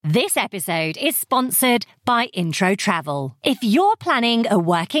This episode is sponsored by Intro Travel. If you're planning a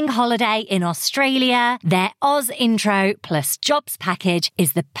working holiday in Australia, their Oz Intro plus Jobs package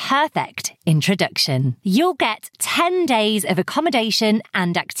is the perfect introduction. You'll get 10 days of accommodation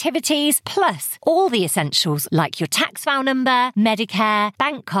and activities, plus all the essentials like your tax file number, Medicare,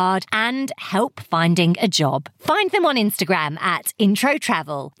 bank card, and help finding a job. Find them on Instagram at Intro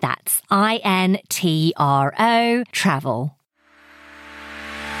Travel. That's INTRO Travel.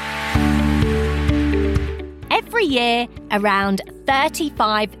 Every year, around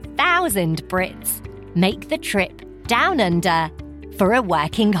 35,000 Brits make the trip down under for a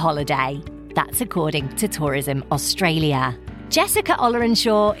working holiday. That's according to Tourism Australia. Jessica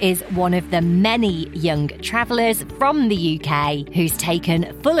Ollerenshaw is one of the many young travellers from the UK who's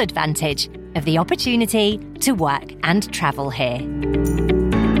taken full advantage of the opportunity to work and travel here.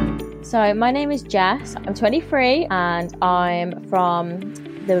 So my name is Jess, I'm 23 and I'm from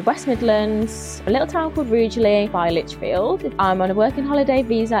the West Midlands, a little town called Rugeley by Lichfield. I'm on a working holiday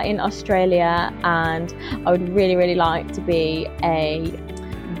visa in Australia and I would really like to be a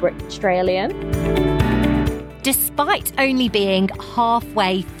Brit-Australian. Despite only being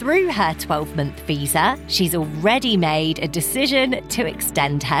halfway through her 12-month visa, she's already made a decision to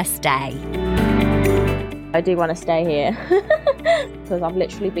extend her stay. I do want to stay here because I've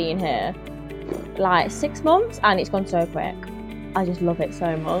literally been here like 6 months and it's gone so quick. I just love it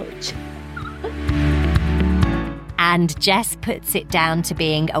so much. And Jess puts it down to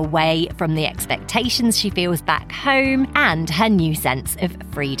being away from the expectations she feels back home and her new sense of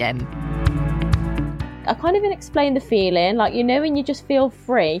freedom. I can't even explain the feeling, like, you know, when you just feel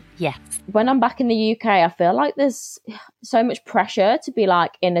free. Yes. When I'm back in the UK, I feel like there's so much pressure to be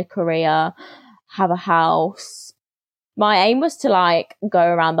like in a career, have a house. My aim was to like go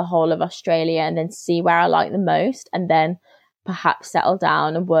around the whole of Australia and then see where I like the most and then perhaps settle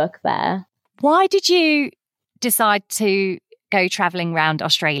down and work there. Why did you decide to go travelling around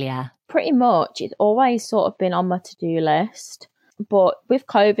Australia? Pretty much, it's always sort of been on my to-do list. But with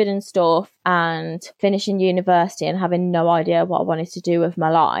COVID and stuff and finishing university and having no idea what I wanted to do with my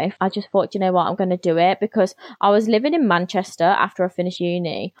life, I just thought, you know what, I'm going to do it, because I was living in Manchester after I finished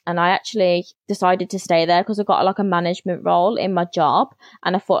uni and I actually decided to stay there because I got like a management role in my job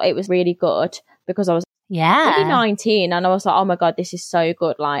and I thought it was really good because I was only 19 and I was like, oh my God, this is so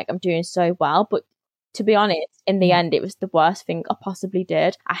good. Like, I'm doing so well. But to be honest, in the end, it was the worst thing I possibly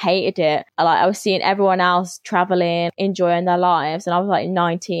did. I hated it. I was seeing everyone else traveling, enjoying their lives. And I was like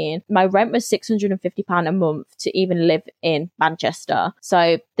 19. My rent was £650 a month to even live in Manchester.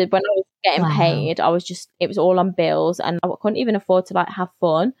 So when I was getting paid, it was all on bills and I couldn't even afford to like have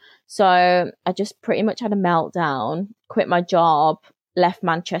fun. So I just pretty much had a meltdown, quit my job, left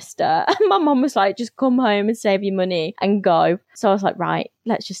Manchester. And my mum was like, just come home and save your money and go. So I was like, right,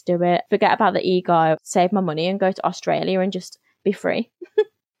 let's just do it. Forget about the ego, save my money and go to Australia and just be free.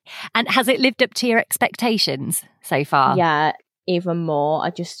 And has it lived up to your expectations so far? Yeah, even more. I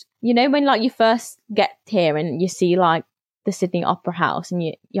just, you know, when like you first get here and you see like the Sydney Opera House and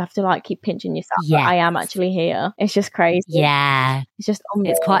you have to like keep pinching yourself. Yes. I am actually here. It's just crazy. Yeah. It's just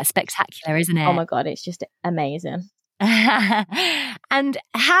unreal. It's quite spectacular, isn't it? Oh my God, it's just amazing. And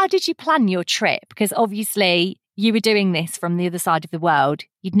how did you plan your trip? Because obviously you were doing this from the other side of the world.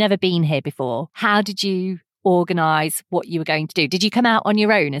 You'd never been here before. How did you organise what you were going to do? Did you come out on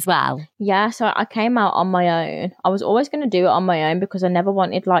your own as well? Yeah, so I came out on my own. I was always going to do it on my own because I never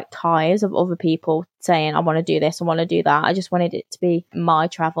wanted like ties of other people saying I want to do this, I want to do that. I just wanted it to be my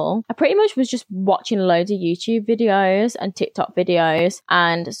travel. I pretty much was just watching loads of YouTube videos and TikTok videos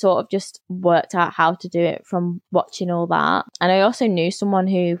and sort of just worked out how to do it from watching all that. And I also knew someone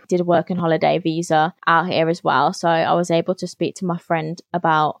who did a working holiday visa out here as well. So I was able to speak to my friend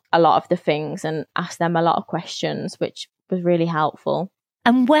about a lot of the things and ask them a lot of questions, which was really helpful.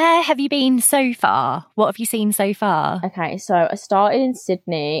 And where have you been so far? What have you seen so far? Okay, so I started in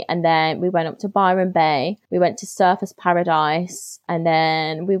Sydney and then we went up to Byron Bay. We went to Surfers Paradise and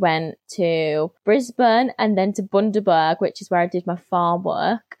then we went to Brisbane and then to Bundaberg, which is where I did my farm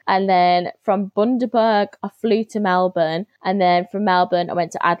work. And then from Bundaberg, I flew to Melbourne. And then from Melbourne, I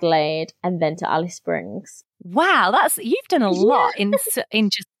went to Adelaide and then to Alice Springs. Wow, you've done a lot in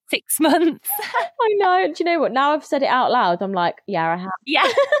just 6 months. I know. Do you know what? Now I've said it out loud, I'm like, yeah, I have. Yeah.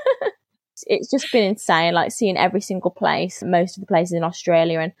 It's just been insane, like seeing every single place, most of the places in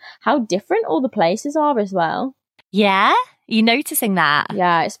Australia and how different all the places are as well. Yeah? You noticing that?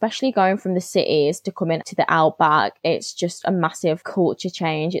 Yeah, especially going from the cities to come into the outback. It's just a massive culture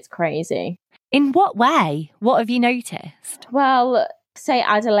change. It's crazy. In what way? What have you noticed? Well, say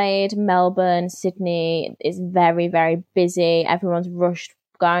Adelaide, Melbourne, Sydney is very, very busy. Everyone's rushed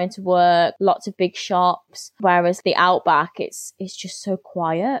going to work, lots of big shops. Whereas the outback, it's just so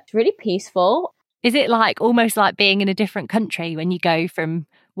quiet. It's really peaceful. Is it like almost like being in a different country when you go from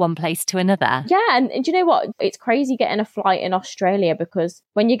one place to another? Yeah, and do you know what? It's crazy getting a flight in Australia, because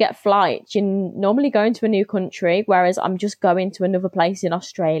when you get flights, you're normally going to a new country, whereas I'm just going to another place in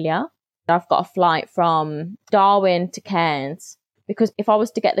Australia. I've got a flight from Darwin to Cairns, because if I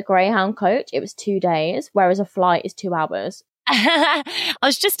was to get the Greyhound coach, it was 2 days, whereas a flight is 2 hours. I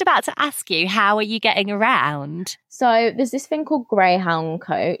was just about to ask you, how are you getting around? So there's this thing called Greyhound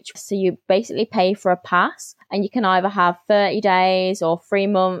coach. So you basically pay for a pass, and you can either have 30 days or 3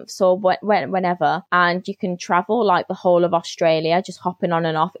 months or whenever. And you can travel like the whole of Australia, just hopping on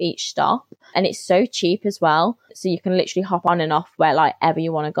and off each stop. And it's so cheap as well. So you can literally hop on and off where like ever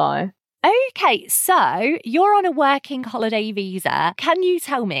you want to go. Okay, so you're on a working holiday visa. Can you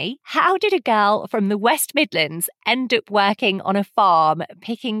tell me, how did a girl from the West Midlands end up working on a farm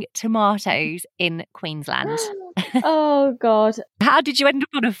picking tomatoes in Queensland? Oh, God. How did you end up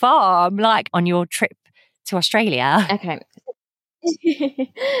on a farm, like on your trip to Australia? Okay.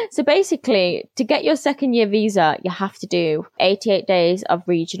 So basically, to get your second year visa, you have to do 88 days of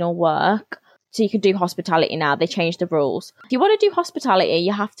regional work. So you can do hospitality now. They changed the rules. If you want to do hospitality,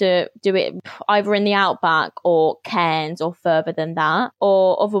 you have to do it either in the outback or Cairns or further than that.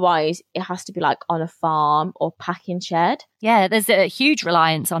 Or otherwise, it has to be like on a farm or packing shed. Yeah, there's a huge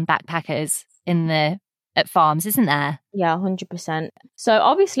reliance on backpackers at farms, isn't there? Yeah, 100%. So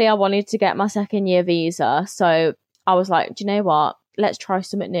obviously, I wanted to get my second year visa. So I was like, do you know what? Let's try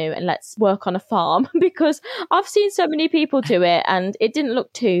something new and let's work on a farm, because I've seen so many people do it and it didn't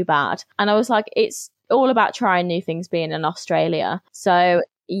look too bad. And I was like, it's all about trying new things being in Australia. So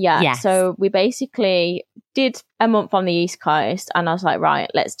yeah, Yes. So we basically did a month on the East Coast, and I was like, right,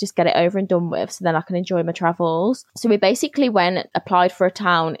 let's just get it over and done with so then I can enjoy my travels. So we basically applied for a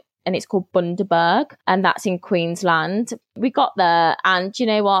town, and it's called Bundaberg, and that's in Queensland. We got there, and you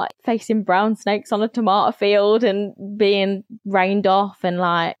know what? Facing brown snakes on a tomato field and being rained off, and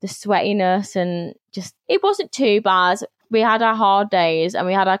like the sweatiness, and just, it wasn't too bad. We had our hard days, and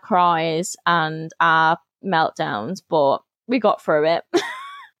we had our cries and our meltdowns, but we got through it.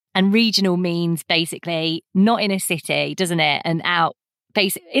 And regional means basically not in a city, doesn't it? And out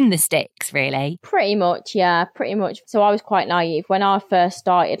in the sticks, really. Pretty much, yeah, pretty much. So I was quite naive when I first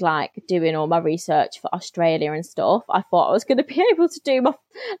started like doing all my research for Australia and stuff. I thought I was going to be able to do my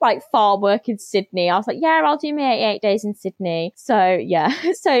like farm work in Sydney. I was like, yeah, I'll do my 88 days in Sydney. So yeah,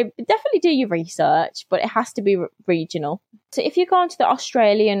 so definitely do your research, but it has to be regional. So if you go onto the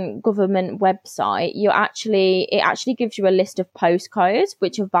Australian government website, it actually gives you a list of postcodes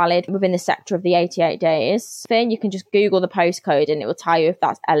which are valid within the sector of the 88 days. Then you can just Google the postcode and it will tell you if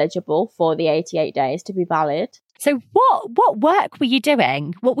that's eligible for the 88 days to be valid. So what work were you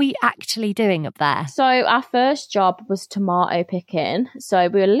doing? What were you actually doing up there? So our first job was tomato picking. So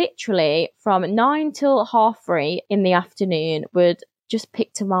we were literally from 9 till 3:30 in the afternoon would just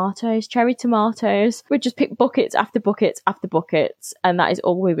pick tomatoes, cherry tomatoes. We'd just pick buckets after buckets after buckets, and that is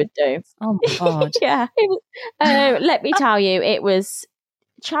all we would do. Oh my God. Yeah. Let me tell you, it was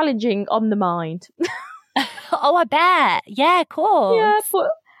challenging on the mind. Oh, I bet. Yeah, of course. Yeah, but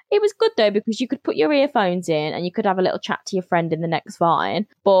it was good though, because you could put your earphones in and you could have a little chat to your friend in the next vine.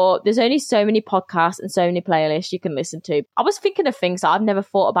 But there's only so many podcasts and so many playlists you can listen to. I was thinking of things that I've never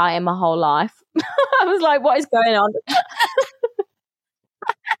thought about in my whole life. I was like, what is going on?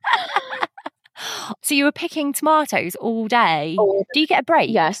 So you were picking tomatoes all day. Do you get a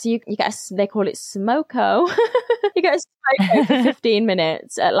break? Yeah, so you get they call it smoko. You get a smoko for 15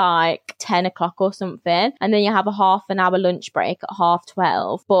 minutes at like 10 o'clock or something, and then you have a half an hour lunch break at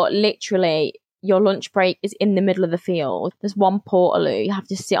 12:30. But literally, your lunch break is in the middle of the field. There's one portaloo. You have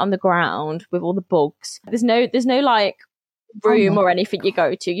to sit on the ground with all the bugs. There's no like room or anything you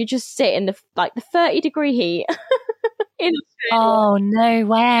go to. You just sit in the 30-degree heat. Oh, no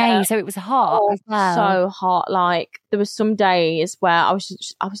way. Yeah. So it was hot as well. So hot. Like there was some days where I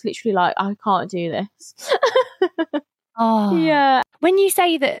was literally like, I can't do this. Oh. Yeah. When you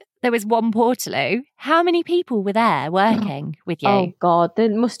say that there was one portaloo, how many people were there working with you? Oh God, there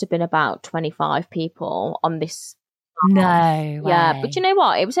must have been about 25 people on this. No way. Yeah, but you know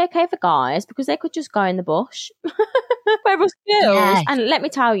what? It was okay for guys because they could just go in the bush. Whereas girls, yes. And let me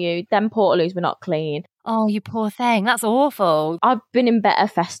tell you, them portaloos were not clean. Oh, you poor thing. That's awful. I've been in better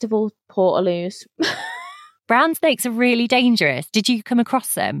festival portaloos. Brown snakes are really dangerous. Did you come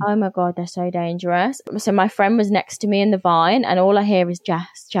across them? Oh my God, they're so dangerous. So my friend was next to me in the vine and all I hear is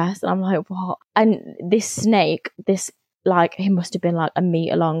Jess. And I'm like, what? And this snake, this like, he must have been like a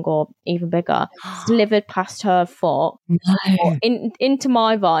metre long or even bigger, slithered past her foot, into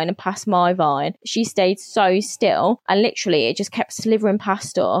my vine and past my vine. She stayed so still, and literally it just kept slithering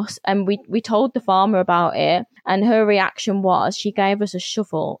past us. And we told the farmer about it, and her reaction was she gave us a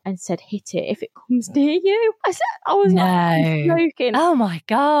shovel and said, hit it if it comes near you. I was like, joking. Oh my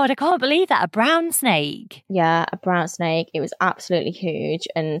God, I can't believe that. A brown snake. Yeah, a brown snake. It was absolutely huge,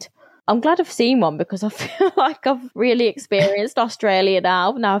 and I'm glad I've seen one because I feel like I've really experienced Australia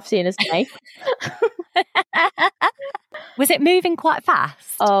now. Now I've seen a snake. Was it moving quite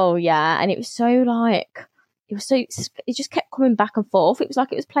fast? Oh, yeah. And it was it just kept coming back and forth. It was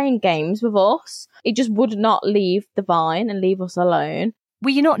like it was playing games with us. It just would not leave the vine and leave us alone. Were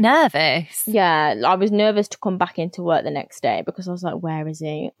you not nervous? Yeah, I was nervous to come back into work the next day because I was like, where is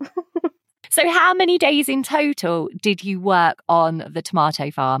he? So how many days in total did you work on the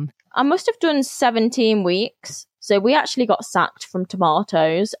tomato farm? I must have done 17 weeks. So we actually got sacked from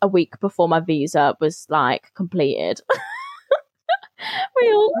tomatoes a week before my visa was like completed.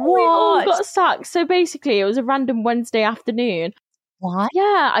 we all got sacked. So basically it was a random Wednesday afternoon. What?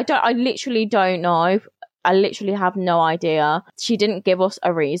 Yeah, I literally don't know. I literally have no idea. She didn't give us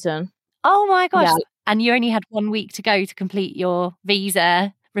a reason. Oh my gosh. Yeah. And you only had 1 week to go to complete your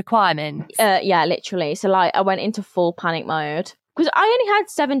visa requirements? Yeah, literally. So like I went into full panic mode. Because I only had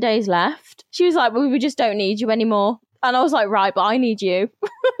 7 days left. She was like, well, we just don't need you anymore. And I was like, right, but I need you.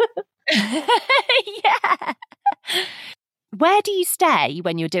 Yeah. Where do you stay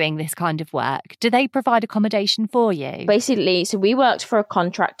when you're doing this kind of work? Do they provide accommodation for you? Basically, so we worked for a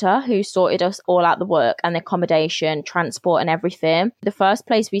contractor who sorted us all out the work and the accommodation, transport and everything. The first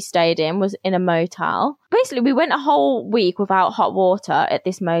place we stayed in was in a motel. Basically, we went a whole week without hot water at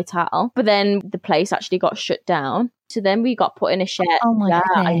this motel, but then the place actually got shut down. So then we got put in a shared... Oh my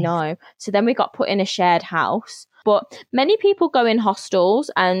goodness. I know. So then we got put in a shared house. But many people go in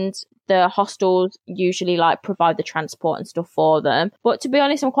hostels, and the hostels usually like provide the transport and stuff for them. But to be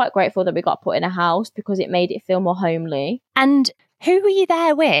honest, I'm quite grateful that we got put in a house because it made it feel more homely. And who were you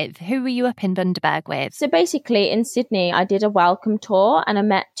there with? Who were you up in Bundaberg with? So basically in Sydney, I did a welcome tour and I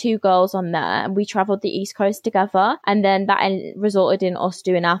met 2 girls on there, and we travelled the East Coast together. And then that resulted in us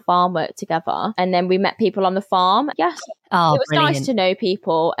doing our farm work together. And then we met people on the farm. Yes. Oh, it was brilliant. nice to know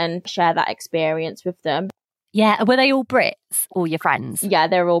people and share that experience with them. Yeah, were they all Brits, all your friends? Yeah,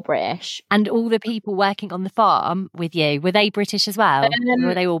 they're all British. And all the people working on the farm with you, were they British as well? Or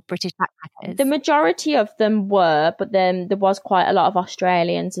were they all British backpackers? The majority of them were, but then there was quite a lot of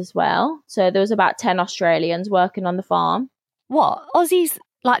Australians as well. So there was about 10 Australians working on the farm. What? Aussies,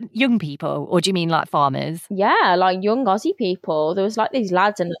 like young people? Or do you mean like farmers? Yeah, like young Aussie people. There was like these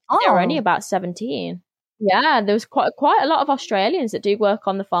lads and they were only about 17. Yeah, there was quite a lot of Australians that do work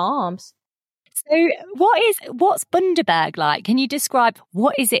on the farms. So what's Bundaberg like? Can you describe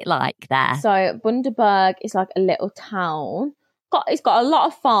what is it like there? So Bundaberg is like a little town. It's got a lot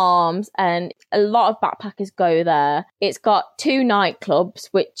of farms and a lot of backpackers go there. It's got 2 nightclubs,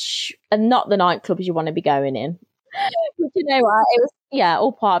 which are not the nightclubs you want to be going in. But you know what? It was,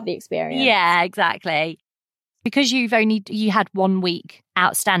 all part of the experience. Yeah, exactly. Because you had 1 week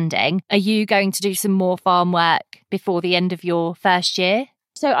outstanding, are you going to do some more farm work before the end of your first year?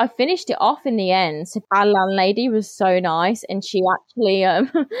 So I finished it off in the end. So our landlady was so nice, and she actually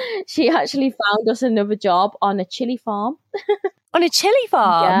found us another job on a chili farm. On a chili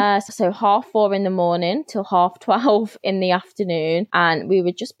farm? Yeah, so 4:30 in the morning till 12:30 in the afternoon, and we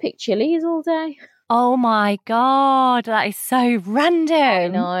would just pick chilies all day. Oh my God, that is so random. I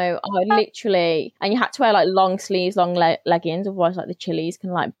know, literally. And you had to wear like long sleeves, long leggings, otherwise like the chilies can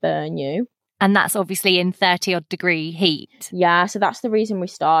like burn you. And that's obviously in 30-odd degree heat. Yeah, so that's the reason we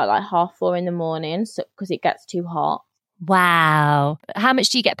start like 4:30 in the morning, because it gets too hot. Wow. How much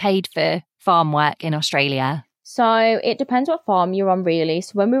do you get paid for farm work in Australia? So it depends what farm you're on, really.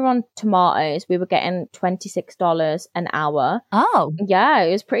 So when we were on tomatoes, we were getting $26 an hour. Oh. Yeah,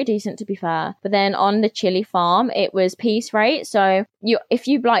 it was pretty decent, to be fair. But then on the chili farm, it was piece rate. So if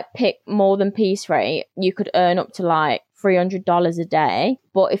you like pick more than piece rate, you could earn up to like $300 a day.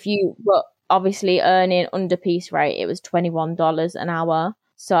 But if you were obviously earning under piece rate, it was $21 an hour.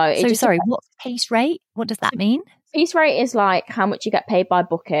 So sorry, what's piece rate? What does that mean? Piece rate is like how much you get paid by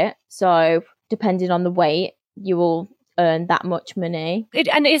bucket. So depending on the weight, you will earn that much money.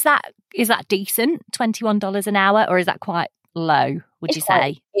 And is that decent, $21 an hour, or is that quite low, would you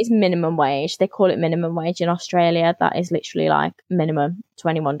say? It's minimum wage. They call it minimum wage in Australia. That is literally like minimum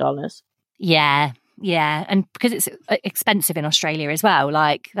 $21. Yeah. Yeah, and because it's expensive in Australia as well,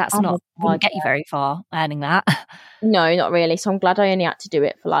 like that's wouldn't get you very far earning that. No, not really. So I'm glad I only had to do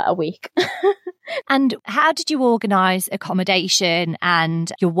it for like a week. And how did you organise accommodation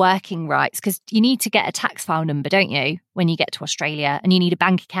and your working rights? Because you need to get a tax file number, don't you, when you get to Australia? And you need a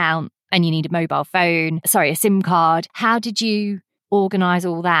bank account and you need a mobile phone, a SIM card. How did you organise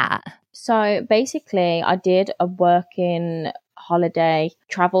all that? So basically, I did a working holiday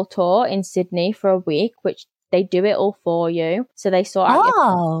travel tour in Sydney for a week, which they do it all for you. So they sort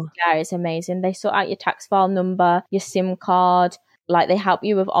out yeah, it's amazing. They sort out your tax file number, your SIM card, like they help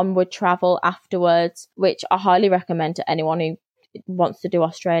you with onward travel afterwards, which I highly recommend to anyone who wants to do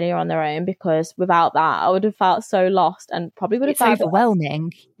Australia on their own, because without that I would have felt so lost and probably would have felt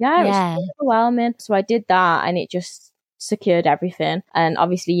overwhelming. Yeah, it's overwhelming. So I did that and it just secured everything. And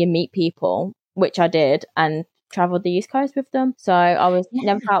obviously you meet people, which I did, and travelled the East Coast with them. So I was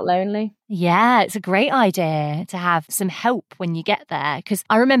never felt lonely. Yeah, it's a great idea to have some help when you get there. Because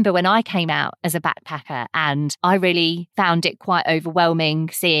I remember when I came out as a backpacker and I really found it quite overwhelming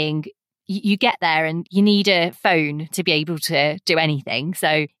seeing you get there and you need a phone to be able to do anything.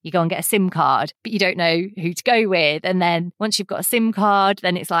 So you go and get a SIM card, but you don't know who to go with. And then once you've got a SIM card,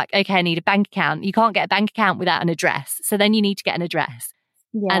 then it's like, okay, I need a bank account. You can't get a bank account without an address. So then you need to get an address.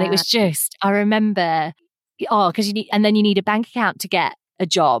 Yeah. And it was just, I remember, because you need a bank account to get a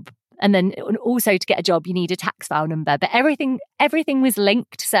job. And then also to get a job, you need a tax file number. But everything was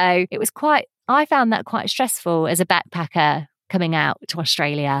linked. So it was I found that quite stressful as a backpacker coming out to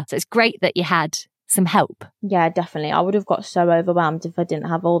Australia. So it's great that you had some help. Yeah, definitely. I would have got so overwhelmed if I didn't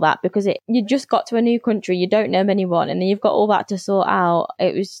have all that, because you just got to a new country, you don't know anyone, and then you've got all that to sort out.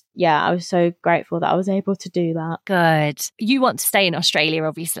 I was so grateful that I was able to do that. Good. You want to stay in Australia,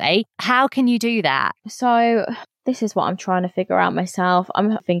 obviously. How can you do that? So this is what I'm trying to figure out myself.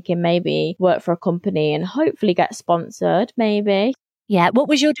 I'm thinking maybe work for a company and hopefully get sponsored, maybe. Yeah. What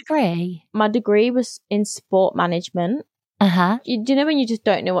was your degree? My degree was in sport management. Uh-huh. Do you know when you just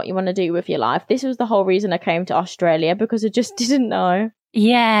don't know what you want to do with your life? This was the whole reason I came to Australia, because I just didn't know.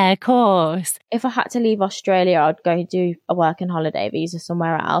 Yeah, of course. If I had to leave Australia, I'd go do a working holiday visa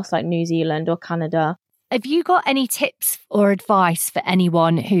somewhere else, like New Zealand or Canada. Have you got any tips or advice for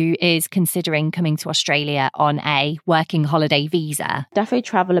anyone who is considering coming to Australia on a working holiday visa? Definitely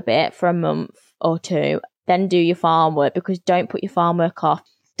travel a bit for a month or two, then do your farm work, because don't put your farm work off.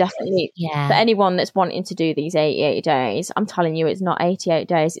 Definitely, for anyone that's wanting to do these 88 days, I'm telling you, it's not 88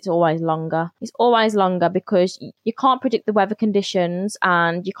 days, it's always longer. It's always longer because you can't predict the weather conditions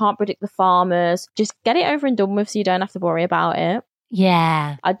and you can't predict the farmers. Just get it over and done with so you don't have to worry about it.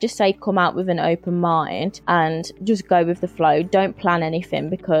 Yeah. I'd just say come out with an open mind and just go with the flow. Don't plan anything,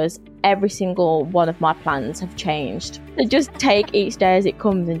 because every single one of my plans have changed. So just take each day as it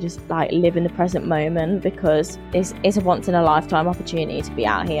comes and just live in the present moment, because it's a once in a lifetime opportunity to be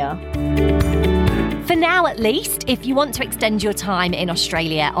out here. For now, at least, if you want to extend your time in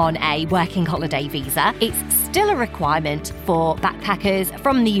Australia on a working holiday visa, it's still a requirement for backpackers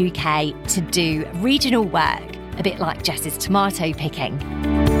from the UK to do regional work, a bit like Jess's tomato picking.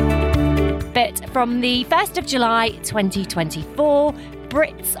 But from the 1st of July 2024,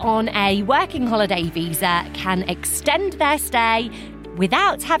 Brits on a working holiday visa can extend their stay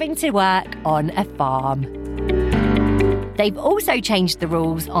without having to work on a farm. They've also changed the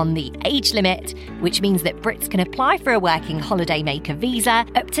rules on the age limit, which means that Brits can apply for a working holiday maker visa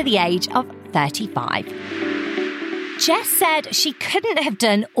up to the age of 35. Jess said she couldn't have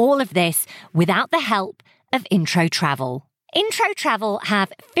done all of this without the help of Intro Travel. Intro Travel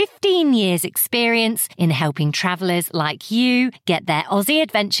have 15 years experience in helping travellers like you get their Aussie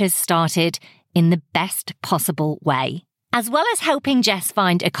adventures started in the best possible way. As well as helping Jess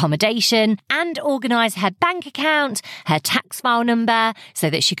find accommodation and organise her bank account, her tax file number, so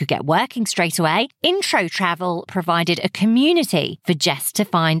that she could get working straight away, Intro Travel provided a community for Jess to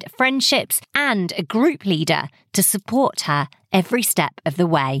find friendships and a group leader to support her every step of the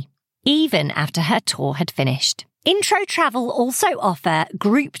way, even after her tour had finished. Intro Travel also offer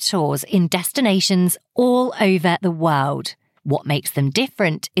group tours in destinations all over the world. What makes them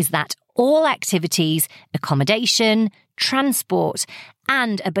different is that all activities, accommodation, transport,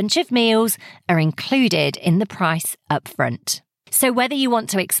 and a bunch of meals are included in the price up front. So whether you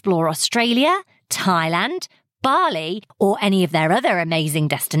want to explore Australia, Thailand, Bali, or any of their other amazing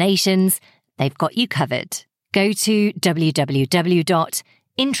destinations, they've got you covered. Go to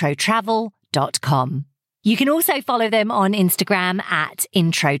www.introtravel.com. You can also follow them on Instagram at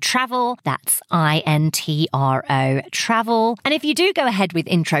Intro Travel. That's INTRO Travel. And if you do go ahead with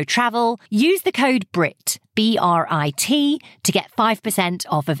Intro Travel, use the code BRIT, BRIT, to get 5%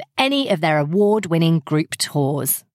 off of any of their award-winning group tours.